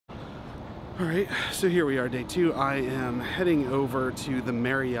Alright, so here we are, day 2. I am heading over to the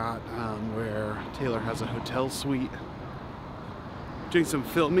Marriott where Taylor has a hotel suite. Doing some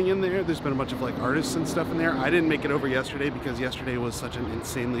filming in there. There's been a bunch of like artists and stuff in there. I didn't make it over yesterday because yesterday was such an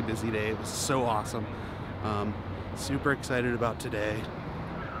insanely busy day. It was so awesome. Super excited about today.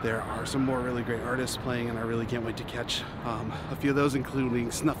 There are some more really great artists playing and I really can't wait to catch a few of those, including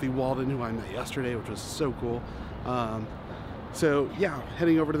Snuffy Walden, who I met yesterday, which was so cool. So yeah,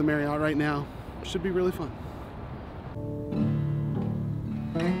 heading over to the Marriott right now. Should be really fun.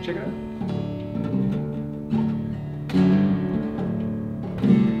 Check it out.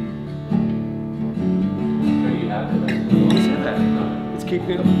 So you have it. What's that? It's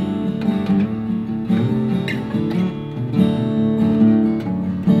keeping it.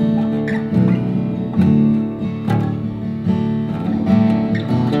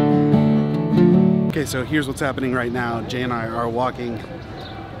 Okay, so here's what's happening right now. Jay and I are walking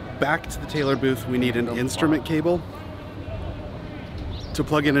back to the Taylor booth. We need an instrument cable to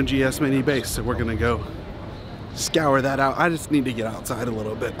plug in a GS Mini bass, so we're gonna go scour that out. I just need to get outside a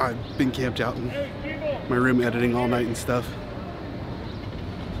little bit. I've been camped out in my room editing all night and stuff.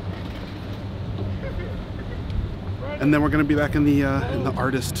 And then we're gonna be back in the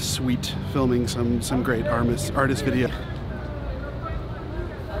artist suite filming some great artist video.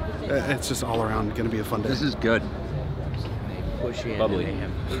 It's just all around gonna be a fun day. This is good. Bubbly.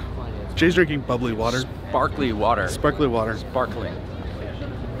 Jay's drinking bubbly water. Sparkly water. Sparkly water. Sparkling.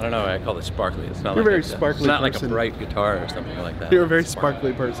 I don't know why I call it sparkly. It's not You're like very a, sparkly It's not person. like a bright guitar or something like that. You're a very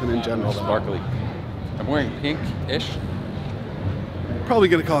sparkly person in general. Sparkly. I'm wearing pink-ish. Probably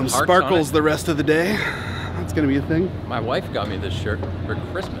gonna call him Hearts on Sparkles it. the rest of the day. That's gonna be a thing. My wife got me this shirt for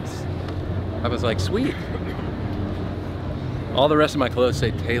Christmas. I was like, sweet. All the rest of my clothes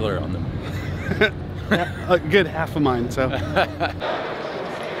say Taylor on them. A good half of mine, so. Just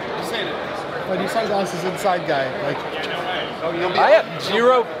saying it. But you sunglasses inside guy, like. Oh, you'll be. I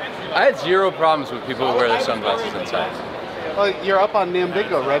had zero problems with people who wear their sunglasses inside. Well, you're up on NAMM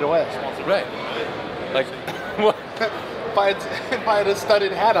Bingo right away. Right. Like, what? If I had a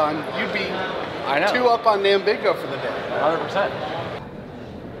studded hat on, you'd be I know. 2 up on NAMM Bingo for the day. 100%.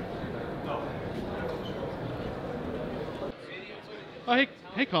 Oh,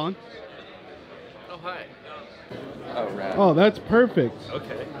 hey, Colin. Oh, hi. Oh, rad. Oh, that's perfect.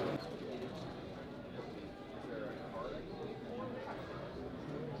 Okay.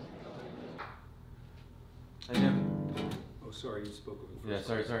 Hi, Jim. Oh, sorry, you spoke over Yeah,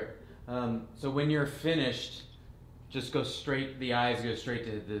 first. sorry. So when you're finished, just go straight, the eyes go straight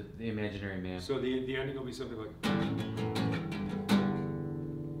to the imaginary man. So the ending will be something like,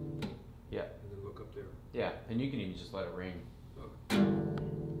 Yeah. and then look up there. Yeah, and you can even just let it ring. Oh.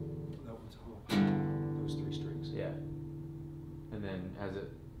 That one's home. Those 3 strings. Yeah. And then as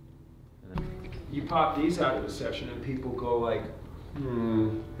it, You pop these out of the session and people go like,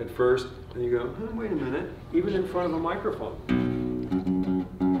 at first, and you go, oh, wait a minute, even in front of a microphone.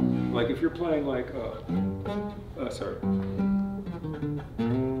 Like if you're playing like, sorry.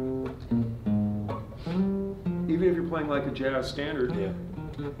 Even if you're playing like a jazz standard,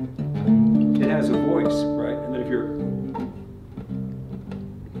 it has a voice, right? And then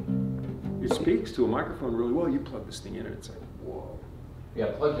if it speaks to a microphone really well, you plug this thing in and it's like, whoa.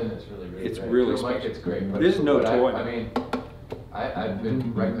 yeah, plugged in it's really It's great. really For a mic, special. it's great. But This is no but toy. I mean, I've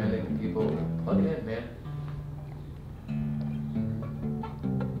been recommending people plug it in, man.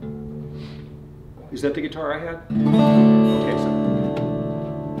 Is that the guitar I had? Okay, so.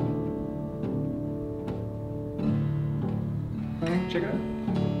 Check it out.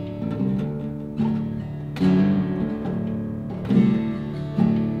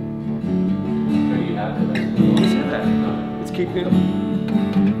 So you have it. What's that? It's keeping it.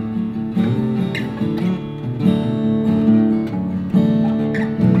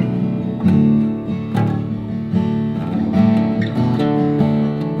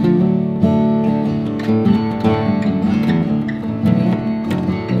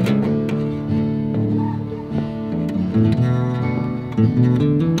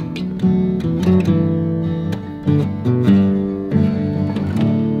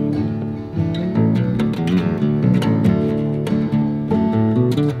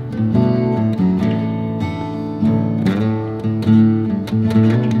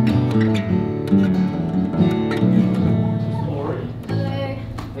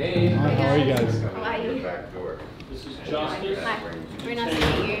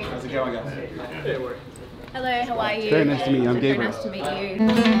 Hello, how are you? Very nice to meet you. I'm Very Gabriel. nice to meet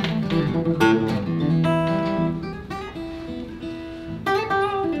you.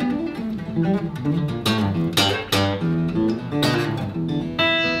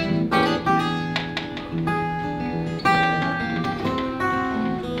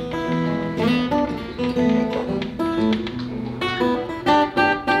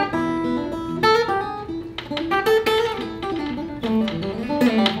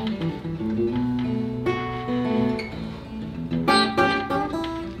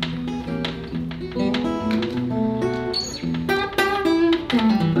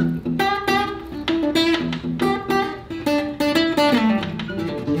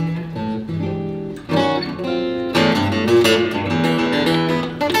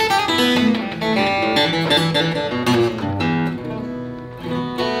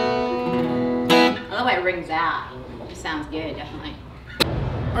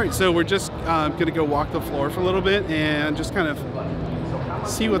 All right, so we're just gonna go walk the floor for a little bit and just kind of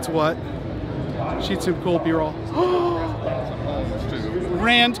see what's what. Shoot some cool B-roll.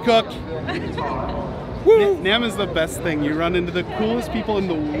 Rand cooked. NAMM is the best thing. You run into the coolest people in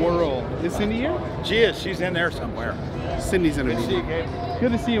the world. Is Cindy here? She is. She's in there somewhere. Cindy's in a meeting. Good to see you, Gabe.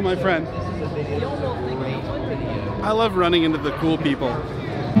 Good to see you, my friend. I love running into the cool people.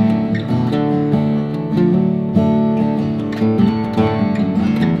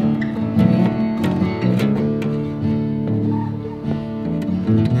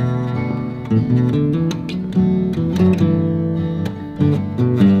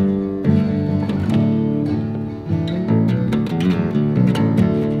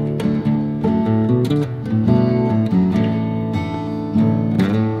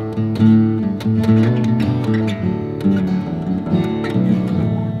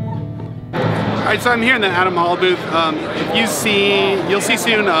 So I'm here in the Adam Hall booth. If you'll see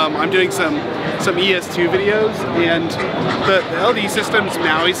soon, I'm doing some ES2 videos, and the LD Systems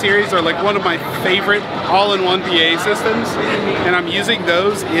Maui series are like one of my favorite all-in-one PA systems, and I'm using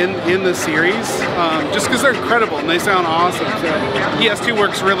those in the series just because they're incredible and they sound awesome. So ES2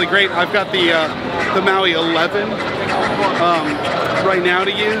 works really great. I've got the Maui 11 right now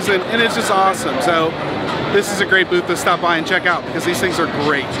to use, and it's just awesome. So this is a great booth to stop by and check out because these things are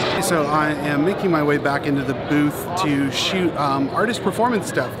great. So I am making my way back into the booth to shoot artist performance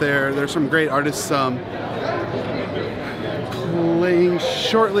stuff. There's some great artists playing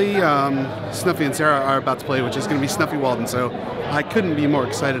shortly. Snuffy and Sara are about to play, which is going to be Snuffy Walden, so I couldn't be more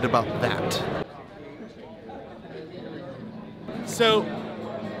excited about that. So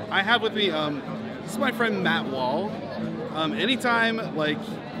I have with me, this is my friend Matt Wall. Anytime, like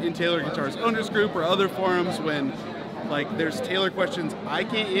in Taylor Guitars Owners Group or other forums, when like there's Taylor questions I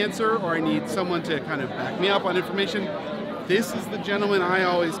can't answer or I need someone to kind of back me up on information, this is the gentleman I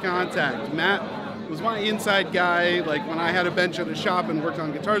always contact. Matt was my inside guy, like when I had a bench at a shop and worked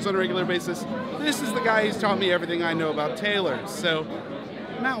on guitars on a regular basis. This is the guy who's taught me everything I know about Taylor. So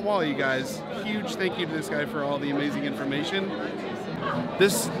Matt Wall, you guys, huge thank you to this guy for all the amazing information.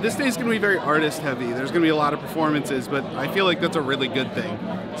 This day is going to be very artist heavy. There's going to be a lot of performances, but I feel like that's a really good thing.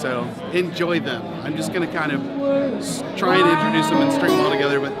 So enjoy them. I'm just going to kind of try and introduce them and string them all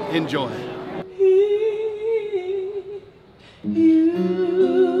together, but enjoy.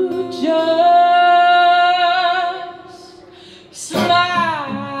 You just smile.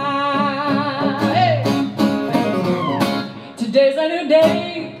 Hey. Today's a new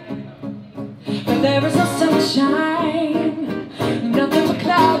day, but there is no sunshine. Nothing but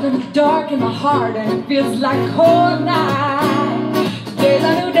clouds and it's dark in my heart and it feels like a cold night. Today's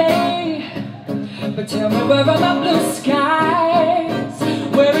a new day, but tell me where are my blue skies?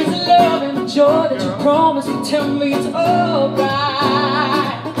 Where is the love and the joy that you promised me? Tell me it's alright.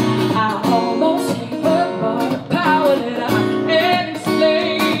 I almost gave up all the power that I can't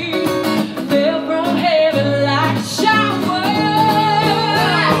explain. Fell from heaven like a shower.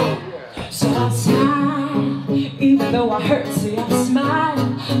 So I sigh, even though I hurt, see I smile.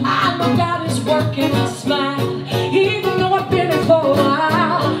 I know God is working, I smile. Even though I've been here for a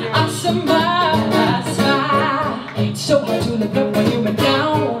while, I smile, I smile. It's so hard to look up when you've been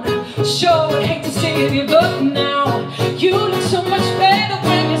down. Sure would hate to see you give up now. You look so much better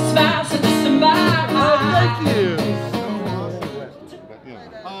when you smile, so just smile. Oh, thank you.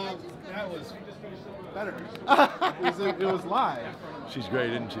 That was better. It was live. She's great,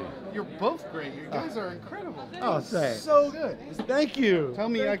 isn't she? You're both great. You guys are incredible. Oh, thanks. So good. Thank you. Tell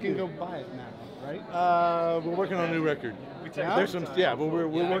me I can go buy it now, right? We're working on a new record. There's some, yeah, but we're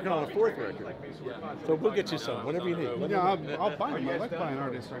working on a fourth record. So we'll get you some, whatever you need. Yeah, I'll buy them. I like buying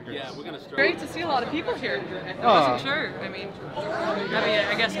artist records. Yeah, we're gonna start. Great to see a lot of people here. I wasn't sure. I mean,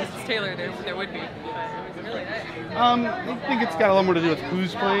 I guess because it's Taylor, there would be. But it was really nice. I think it's got a lot more to do with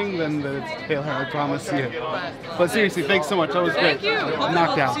who's playing than that it's Taylor. I promise you. But seriously, thanks so much. That was great. Thank you.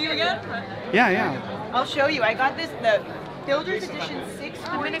 Knocked out. See you again. Yeah. I'll show you. I got the Builder's Edition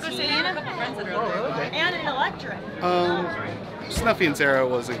 614 and an electric. Snuffy and Sara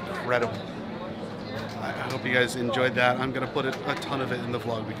was incredible. I hope you guys enjoyed that. I'm going to put a ton of it in the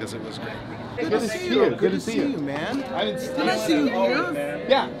vlog because it was great. Good to see you. Good to see you, man. Did I see you here?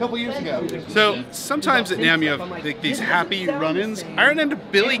 Yeah, a couple years ago. So sometimes at NAMM you have like these happy run-ins. I ran into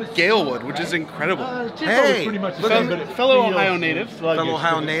Billy Galewood, which is incredible. Hey, fellow Ohio native. Fellow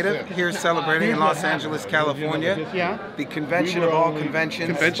Ohio native here celebrating in Los Angeles, California. Yeah. The convention of all conventions.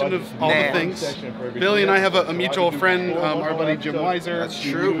 Convention of all the things. Billy and I have a mutual friend, our buddy Jim Weiser. That's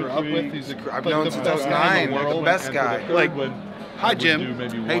true. Who we grew up with. I've known since I was 9. The best guy. Like Hi, Jim.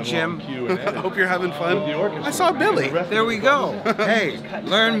 Hey, Jim. Hope you're having fun. I saw Billy. There we go. Hey,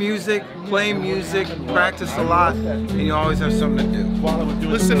 learn music, play music, practice a lot, and you always have something to do.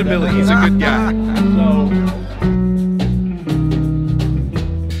 Listen to Billy. He's a good guy.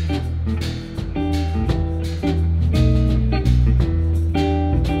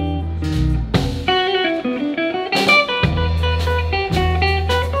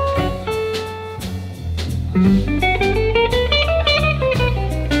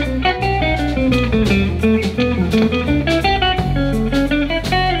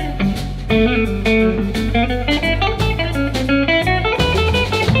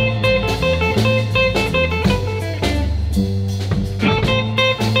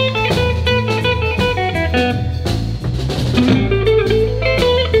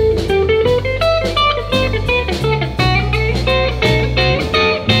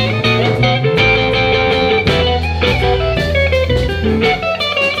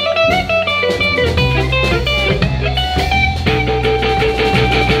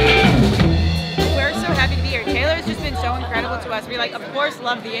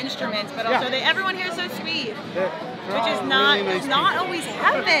 Love the instruments, but also everyone here is so sweet, which is not always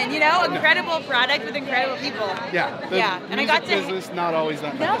happen. You know, incredible product with incredible people. And I got to business not always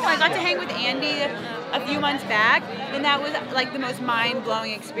that. No, I got to hang with Andy a few months back, and that was like the most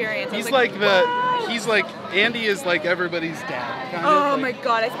mind-blowing experience. He's like Andy is like everybody's dad. Oh my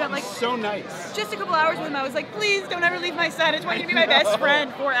God, I spent like so nice. Just a couple hours with him. I was like, please don't ever leave my side. I just want you to be my best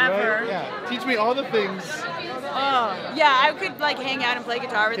friend forever. Right? Yeah, teach me all the things. Oh, yeah, I could like hang out and play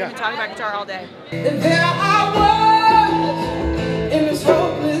guitar with him and talk about guitar all day. And there I was in this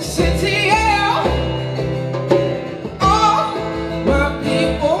hopeless city, all my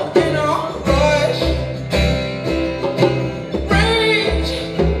people in a rush. Rage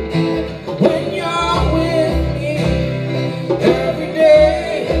when you're with me. Every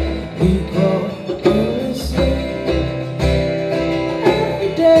day we grow in the sea.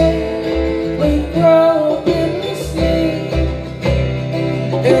 Every day we grow.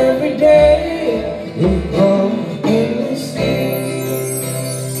 Every day we grow in the sea.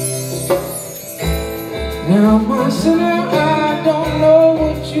 Now my sinner, I don't know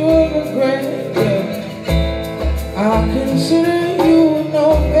what you regret. I consider you no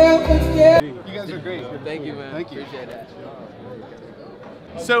better yet. You guys are great. Thank you, man. Thank you. Appreciate it.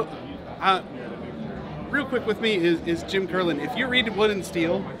 So, real quick with me is Jim Curlin. If you read Wood and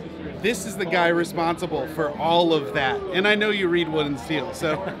Steel, this is the guy responsible for all of that. And I know you read Wood and Steel.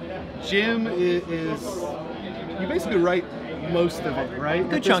 So Jim is you basically write most of it, right?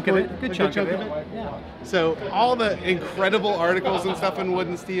 Good chunk of it. Good chunk of it. Yeah. So all the incredible articles and stuff in Wood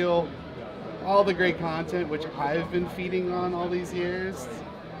and Steel, all the great content which I've been feeding on all these years,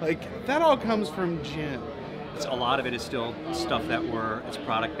 like that all comes from Jim. A lot of it is still stuff that it's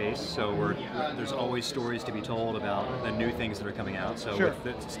product based, so there's always stories to be told about the new things that are coming out. So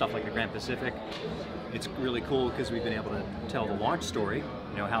with stuff like the Grand Pacific, it's really cool because we've been able to tell the launch story,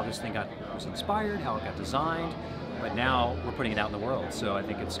 you know, how this thing was inspired, how it got designed, but now we're putting it out in the world. So I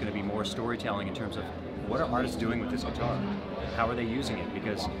think it's going to be more storytelling in terms of what are artists doing with this guitar? How are they using it?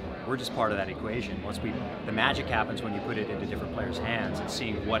 Because we're just part of that equation. The magic happens when you put it into different players' hands and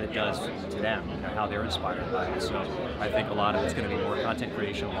seeing what it does to them, you know, how they're inspired by it. So I think a lot of it's going to be more content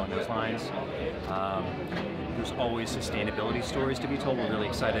creation along those lines. There's always sustainability stories to be told. We're really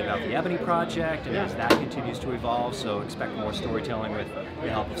excited about the Ebony project, and as that continues to evolve, so expect more storytelling with the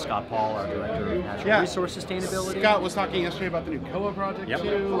help of Scott Paul, our Director of Natural Resource Sustainability. Scott was talking yesterday about the new COA project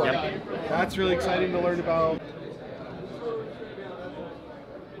too. That's really exciting to learn about.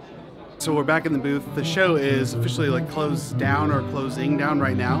 So we're back in the booth. The show is officially like closed down or closing down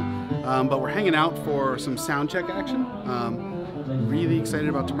right now, but we're hanging out for some sound check action. Really excited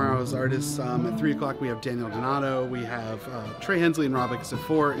about tomorrow's artists. At 3 o'clock we have Daniel Donato, we have Trey Hensley and Rob Ickes at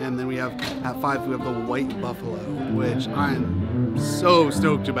 4, and then we have at 5 we have the White Buffalo, which I'm so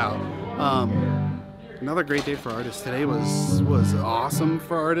stoked about. Another great day for artists. Today was awesome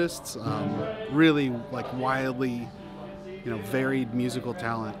for artists. Really like wildly, you know, varied musical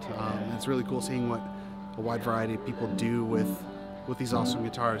talent. It's really cool seeing what a wide variety of people do with these awesome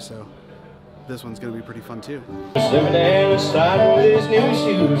guitars. So this one's gonna be pretty fun too. Slipping down the slide with his new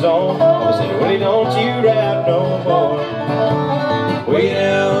shoes on. I said, "Wait, don't you rap no more." Way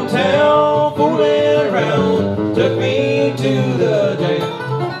downtown, fooling around, took me to the jail.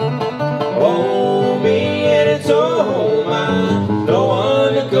 Oh, me and it's all mine, no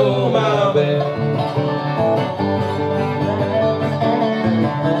one to go my way.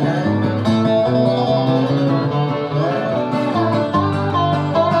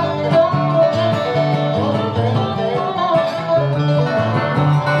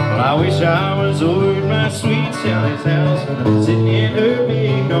 sitting in her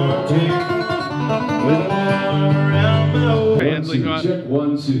big armchair with an arm around my old Check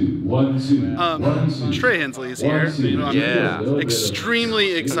 1 2 1 2 Trey Hensley's here. I'm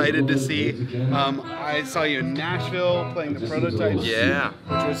extremely excited to see. I saw you in Nashville playing the Prototypes. Yeah.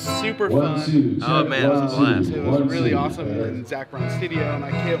 Which was super fun. Oh man, it was a blast. It was really awesome in Zach Brown's studio, and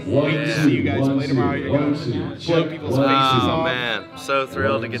I can't wait to see you guys play tomorrow. You're going to blow people's faces off. Oh man, so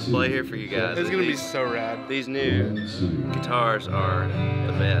thrilled to get to play here for you guys. It's going to be so rad. These new guitars are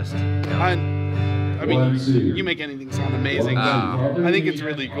the best. I mean, you make anything sound amazing, but I think it's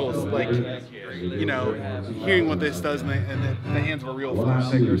really cool. It's like, you know, hearing what this does, and the hands of a real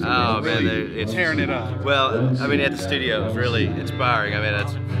flat picker. Oh really man, it's tearing it up. Well, I mean, at the studio, it's really inspiring. I mean,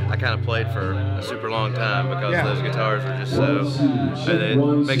 I kind of played for a super long time because those guitars were just so.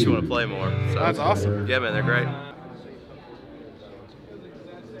 It makes you want to play more. So, that's awesome. Yeah, man, they're great.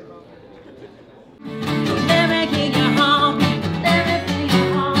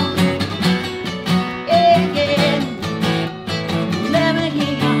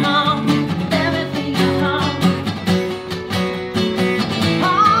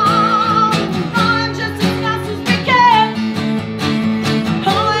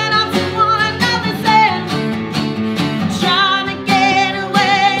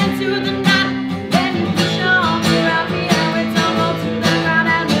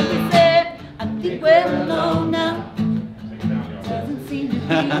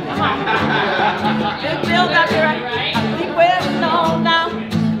 Good build up here.